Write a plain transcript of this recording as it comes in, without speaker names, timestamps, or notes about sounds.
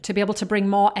to be able to bring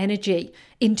more energy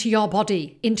into your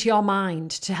body, into your mind,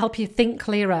 to help you think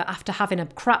clearer after having a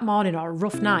crap morning or a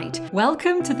rough night.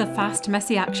 Welcome to the Fast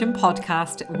Messy Action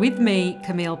podcast with me,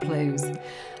 Camille Plews.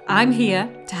 I'm here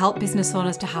to help business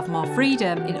owners to have more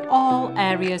freedom in all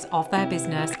areas of their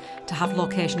business, to have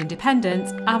location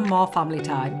independence and more family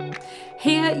time.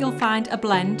 Here you'll find a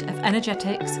blend of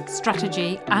energetics,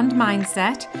 strategy and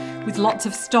mindset with lots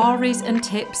of stories and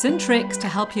tips and tricks to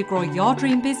help you grow your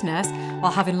dream business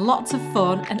while having lots of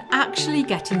fun and actually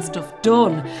getting stuff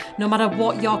done, no matter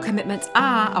what your commitments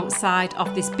are outside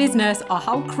of this business or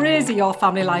how crazy your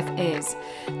family life is.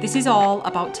 This is all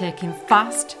about taking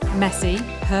fast, messy,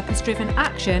 purpose-driven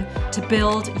action to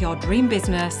build your dream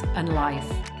business and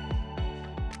life.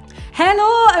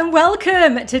 Hello and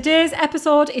welcome. Today's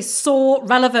episode is so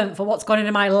relevant for what's going on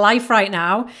in my life right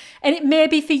now, and it may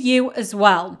be for you as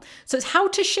well. So it's how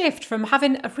to shift from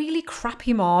having a really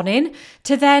crappy morning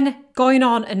to then going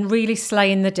on and really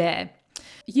slaying the day.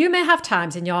 You may have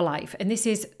times in your life, and this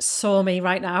is so me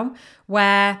right now,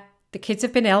 where the kids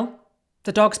have been ill,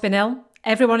 the dog's been ill,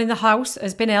 everyone in the house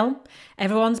has been ill,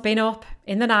 everyone's been up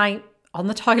in the night, on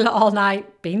the toilet all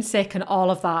night, been sick and all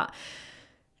of that.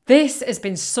 This has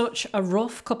been such a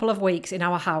rough couple of weeks in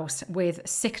our house with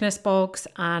sickness bugs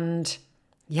and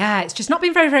it's just not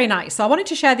been very, very nice. So I wanted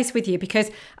to share this with you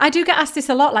because I do get asked this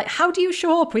a lot, like how do you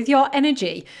show up with your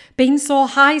energy being so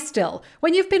high still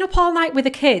when you've been up all night with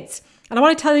the kids? And I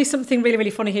want to tell you something really,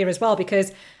 really funny here as well,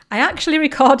 because I actually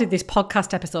recorded this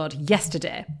podcast episode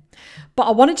yesterday, but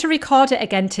I wanted to record it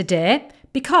again today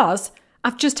because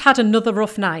I've just had another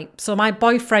rough night. So my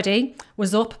boy Freddie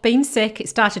was up being sick. It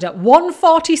started at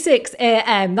 1:46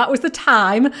 a.m. That was the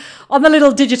time on the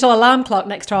little digital alarm clock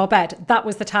next to our bed. That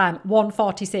was the time,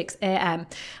 1:46 a.m.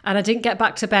 And I didn't get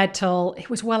back to bed till it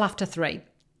was well after 3.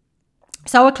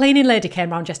 So our cleaning lady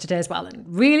came round yesterday as well and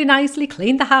really nicely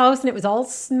cleaned the house, and it was all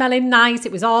smelling nice.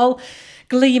 It was all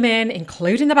gleaming,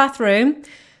 including the bathroom.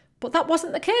 But that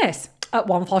wasn't the case. At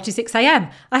 1:46 a.m.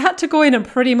 I had to go in and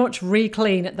pretty much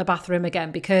re-clean the bathroom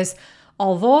again because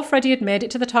although Freddie had made it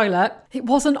to the toilet, it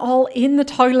wasn't all in the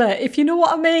toilet, if you know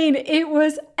what I mean. It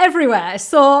was everywhere.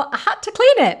 So I had to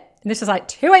clean it. And this was like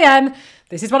 2 a.m.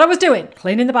 This is what I was doing,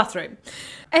 cleaning the bathroom.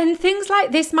 And things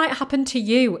like this might happen to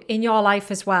you in your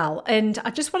life as well. And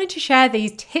I just wanted to share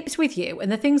these tips with you and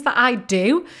the things that I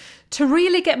do to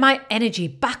really get my energy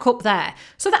back up there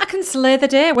so that I can slay the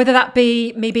day, whether that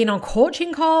be me being on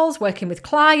coaching calls, working with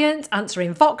clients,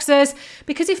 answering Voxers.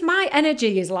 Because if my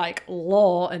energy is like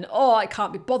low and, I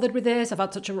can't be bothered with this, I've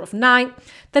had such a rough night,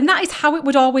 then that is how it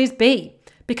would always be.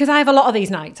 Because I have a lot of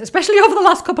these nights, especially over the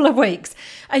last couple of weeks.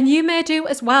 And you may do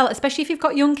as well, especially if you've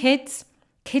got young kids.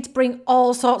 Kids bring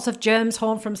all sorts of germs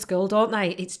home from school, don't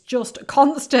they? It's just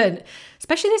constant,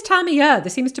 especially this time of year.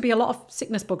 There seems to be a lot of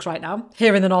sickness bugs right now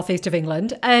here in the northeast of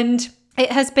England. And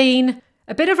it has been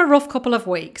a bit of a rough couple of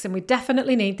weeks. And we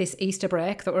definitely need this Easter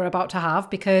break that we're about to have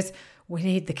because we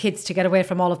need the kids to get away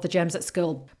from all of the germs at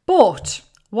school. But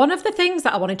one of the things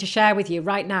that I wanted to share with you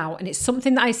right now, and it's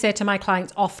something that I say to my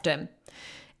clients often,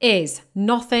 is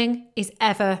nothing is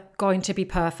ever going to be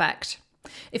perfect.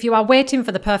 If you are waiting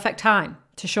for the perfect time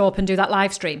to show up and do that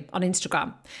live stream on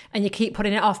Instagram and you keep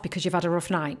putting it off because you've had a rough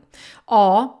night,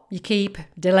 or you keep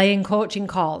delaying coaching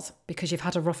calls because you've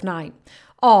had a rough night,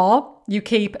 or you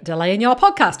keep delaying your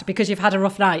podcast because you've had a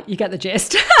rough night, you get the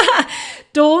gist.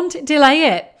 Don't delay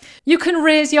it. You can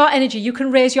raise your energy, you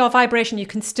can raise your vibration, you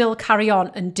can still carry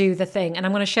on and do the thing. And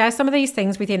I'm going to share some of these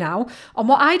things with you now on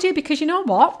what I do, because you know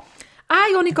what?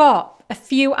 I only got a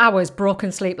few hours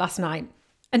broken sleep last night.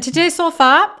 And today so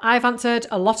far, I've answered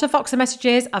a lot of Voxer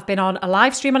messages. I've been on a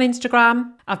live stream on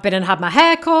Instagram. I've been and had my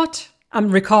hair cut.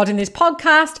 I'm recording this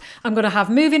podcast. I'm going to have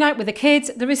movie night with the kids.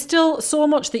 There is still so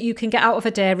much that you can get out of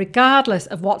a day, regardless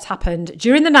of what's happened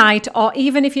during the night, or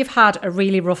even if you've had a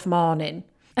really rough morning.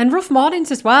 And rough mornings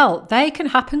as well, they can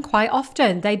happen quite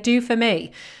often. They do for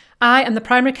me. I am the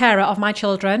primary carer of my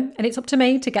children, and it's up to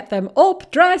me to get them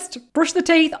up, dressed, brush the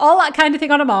teeth, all that kind of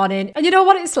thing on a morning. And you know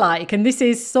what it's like, and this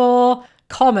is so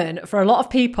common for a lot of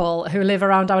people who live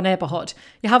around our neighbourhood.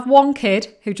 You have one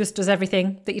kid who just does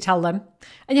everything that you tell them,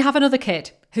 and you have another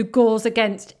kid who goes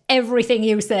against everything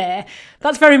you say.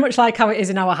 That's very much like how it is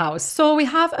in our house. So we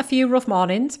have a few rough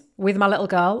mornings with my little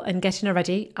girl and getting her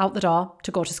ready out the door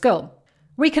to go to school.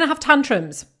 We can have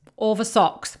tantrums over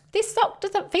socks. This sock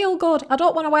doesn't feel good. I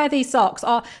don't want to wear these socks.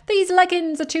 Or these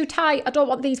leggings are too tight. I don't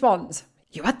want these ones.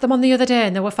 You had them on the other day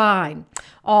and they were fine.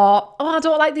 Or, I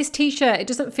don't like this t-shirt. It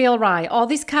doesn't feel right. Or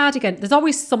this cardigan. There's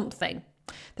always something.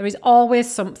 There is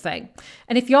always something.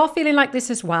 And if you're feeling like this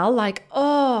as well, like,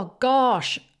 oh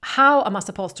gosh, How am I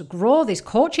supposed to grow this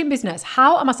coaching business?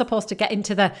 How am I supposed to get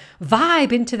into the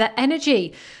vibe, into the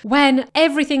energy when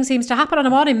everything seems to happen on a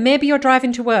morning? Maybe you're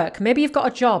driving to work, maybe you've got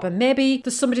a job, and maybe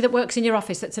there's somebody that works in your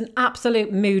office that's an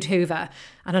absolute mood hoover.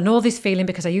 And I know this feeling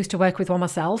because I used to work with one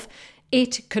myself.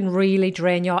 It can really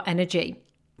drain your energy.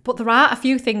 But there are a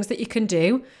few things that you can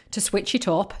do to switch it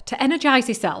up, to energize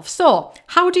yourself. So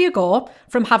how do you go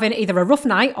from having either a rough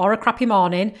night or a crappy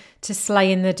morning to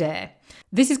slaying the day?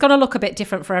 This is going to look a bit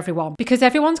different for everyone because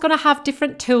everyone's going to have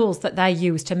different tools that they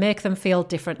use to make them feel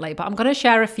differently. But I'm going to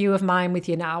share a few of mine with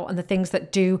you now and the things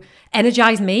that do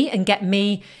energize me and get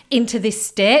me into this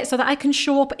state so that I can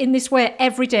show up in this way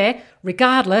every day,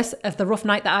 regardless of the rough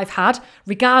night that I've had,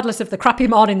 regardless of the crappy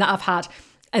morning that I've had.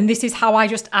 And this is how I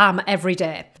just am every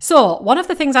day. So one of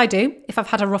the things I do if I've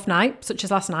had a rough night, such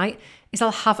as last night, is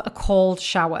I'll have a cold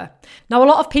shower. Now, a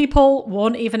lot of people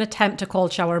won't even attempt a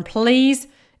cold shower. And please,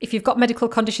 if you've got medical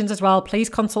conditions as well, please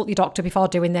consult your doctor before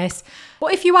doing this.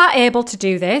 But if you are able to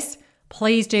do this,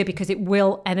 please do, because it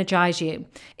will energize you.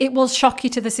 It will shock you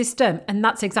to the system, and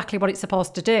that's exactly what it's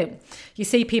supposed to do. You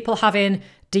see people having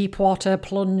deep water,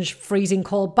 plunge, freezing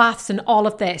cold baths and all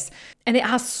of this, and it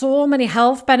has so many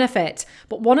health benefits.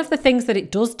 But one of the things that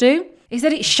it does do is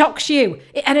that it shocks you,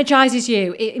 it energizes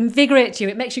you, it invigorates you,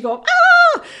 it makes you go,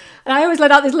 ah! And I always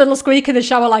let out this little squeak in the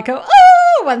shower like,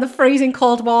 oh, when the freezing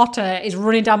cold water is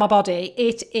running down my body.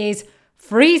 It is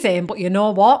freezing, but you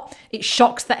know what? It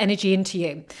shocks the energy into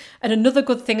you. And another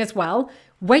good thing as well,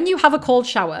 when you have a cold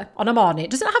shower on a morning,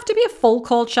 it doesn't have to be a full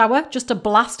cold shower, just a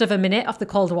blast of a minute of the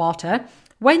cold water.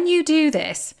 When you do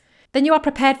this, then you are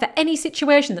prepared for any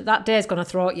situation that day is going to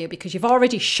throw at you because you've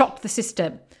already shocked the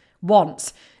system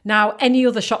once. Now, any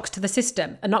other shocks to the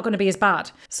system are not going to be as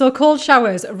bad. So cold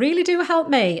showers really do help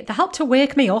me. They help to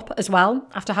wake me up as well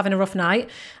after having a rough night,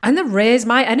 and they raise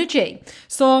my energy.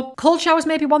 So cold showers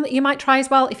may be one that you might try as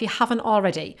well if you haven't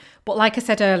already. But like I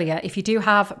said earlier, if you do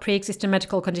have pre-existing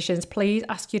medical conditions, please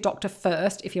ask your doctor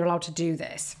first if you're allowed to do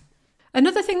this.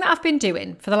 Another thing that I've been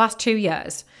doing for the last 2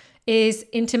 years is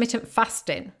intermittent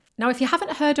fasting. Now, if you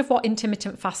haven't heard of what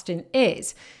intermittent fasting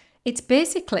is, it's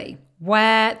basically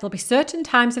where there'll be certain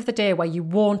times of the day where you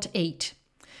won't eat.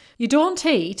 You don't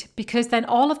eat because then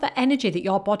all of the energy that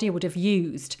your body would have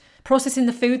used processing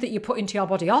the food that you put into your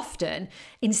body often,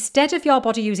 instead of your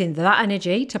body using that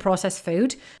energy to process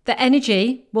food, the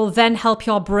energy will then help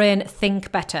your brain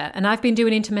think better. And I've been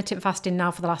doing intermittent fasting now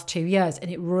for the last 2 years,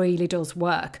 and it really does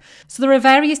work. So there are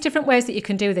various different ways that you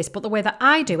can do this, but the way that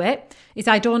I do it is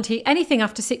I don't eat anything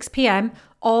after 6 p.m.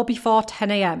 or before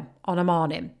 10 a.m. on a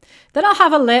morning. Then I'll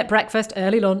have a late breakfast,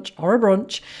 early lunch or a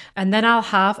brunch, and then I'll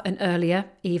have an earlier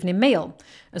evening meal.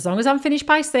 As long as I'm finished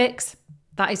by 6,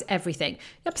 that is everything.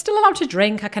 I'm still allowed to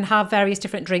drink. I can have various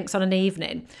different drinks on an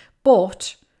evening.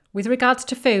 But with regards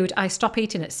to food, I stop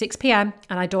eating at 6 p.m.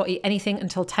 and I don't eat anything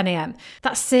until 10 a.m.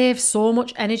 That saves so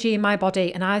much energy in my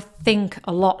body, and I think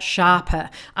a lot sharper.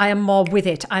 I am more with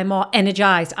it. I'm more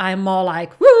energized. I am more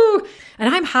like, woo!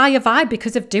 And I'm higher vibe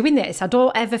because of doing this. I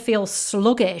don't ever feel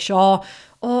sluggish or,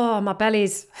 oh, my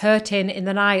belly's hurting in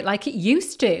the night like it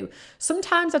used to.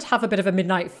 Sometimes I'd have a bit of a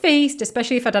midnight feast,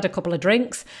 especially if I'd had a couple of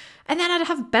drinks, and then I'd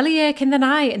have bellyache in the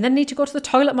night and then need to go to the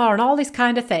toilet more and all this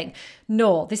kind of thing.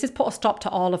 No, this has put a stop to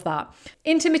all of that.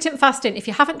 Intermittent fasting, if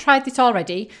you haven't tried this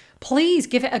already, please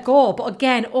give it a go. But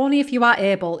again, only if you are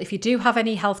able. If you do have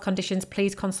any health conditions,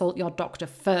 please consult your doctor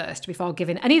first before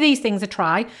giving any of these things a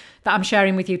try that I'm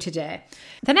sharing with you today.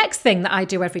 The next thing that I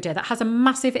do every day that has a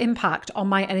massive impact on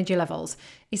my energy levels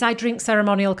is I drink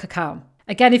ceremonial cacao.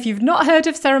 Again, if you've not heard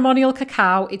of ceremonial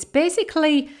cacao, it's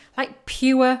basically like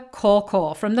pure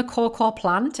cocoa from the cocoa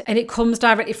plant, and it comes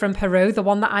directly from Peru. The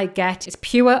one that I get is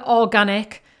pure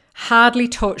organic, hardly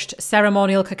touched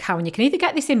ceremonial cacao, and you can either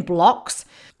get this in blocks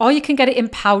or you can get it in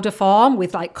powder form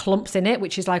with like clumps in it,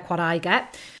 which is like what I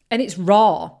get, and it's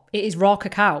raw. It is raw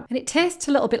cacao, and it tastes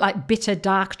a little bit like bitter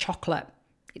dark chocolate.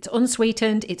 It's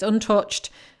unsweetened, it's untouched.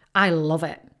 I love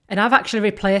it. And I've actually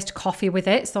replaced coffee with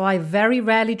it. So I very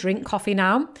rarely drink coffee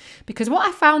now, because what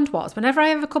I found was whenever I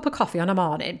have a cup of coffee on a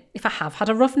morning, if I have had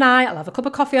a rough night, I'll have a cup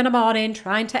of coffee on a morning,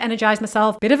 trying to energize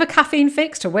myself, bit of a caffeine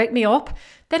fix to wake me up.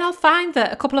 Then I'll find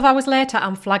that a couple of hours later,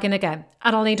 I'm flagging again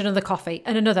and I'll need another coffee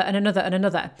and another and another and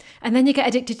another. And then you get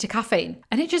addicted to caffeine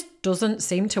and it just doesn't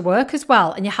seem to work as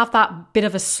well. And you have that bit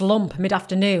of a slump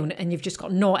mid-afternoon and you've just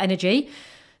got no energy.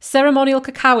 Ceremonial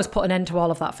cacao has put an end to all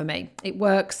of that for me. It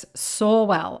works so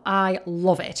well. I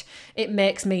love it. It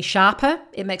makes me sharper.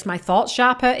 It makes my thoughts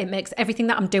sharper. It makes everything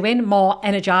that I'm doing more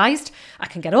energized. I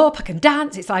can get up, I can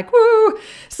dance. It's like, woo!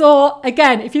 So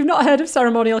again, if you've not heard of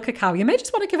ceremonial cacao, you may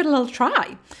just want to give it a little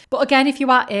try. But again, if you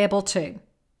are able to,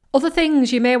 Other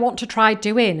things you may want to try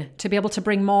doing to be able to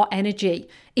bring more energy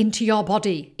into your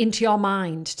body, into your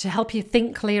mind, to help you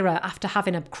think clearer after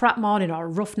having a crap morning or a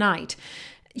rough night.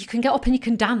 You can get up and you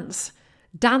can dance.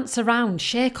 Dance around,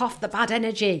 shake off the bad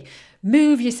energy.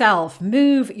 Move yourself,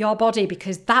 move your body,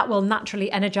 because that will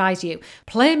naturally energize you.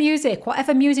 Play music,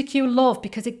 whatever music you love,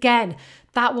 because again,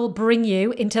 that will bring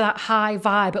you into that high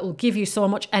vibe. It will give you so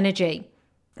much energy.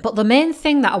 But the main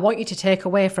thing that I want you to take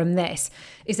away from this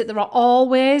is that there are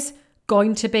always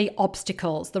going to be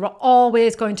obstacles. There are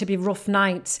always going to be rough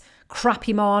nights,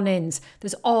 crappy mornings.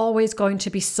 There's always going to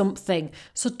be something.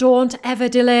 So don't ever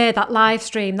delay that live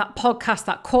stream, that podcast,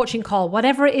 that coaching call,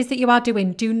 whatever it is that you are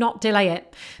doing, do not delay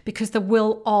it, because there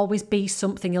will always be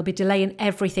something. You'll be delaying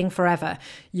everything forever.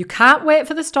 You can't wait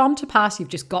for the storm to pass. You've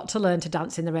just got to learn to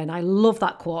dance in the rain. I love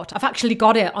that quote. I've actually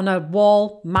got it on a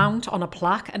wall mount on a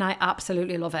plaque, and I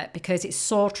absolutely love it because it's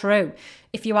so true.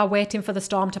 If you are waiting for the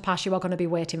storm to pass, you are going to be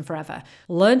waiting forever.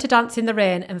 Learn to dance in the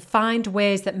rain and find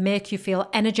ways that make you feel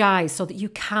energized so that you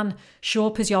can show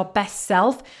up as your best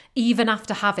self, even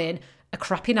after having a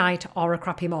crappy night or a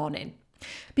crappy morning.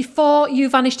 Before you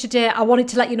vanish today, I wanted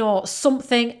to let you know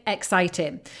something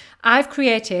exciting. I've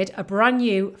created a brand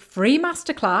new free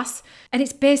masterclass, and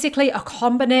it's basically a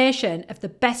combination of the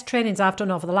best trainings I've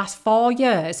done over the last 4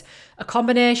 years, a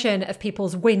combination of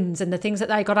people's wins and the things that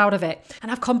they got out of it.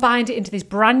 And I've combined it into this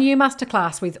brand new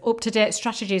masterclass with up-to-date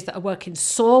strategies that are working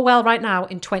so well right now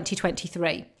in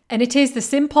 2023. And it is the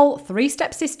simple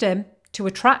 3-step system to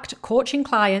attract coaching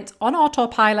clients on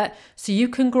autopilot so you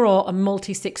can grow a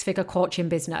multi-6-figure coaching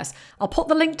business. I'll put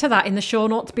the link to that in the show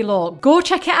notes below. Go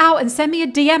check it out and send me a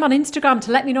DM on Instagram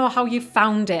to let me know how you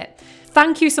found it.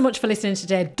 Thank you so much for listening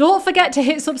today. Don't forget to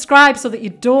hit subscribe so that you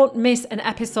don't miss an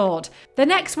episode. The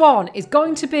next one is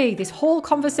going to be this whole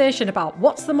conversation about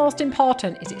what's the most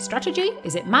important. Is it strategy?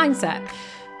 Is it mindset?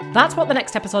 That's what the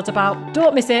next episode's about.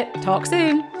 Don't miss it. Talk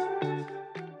soon.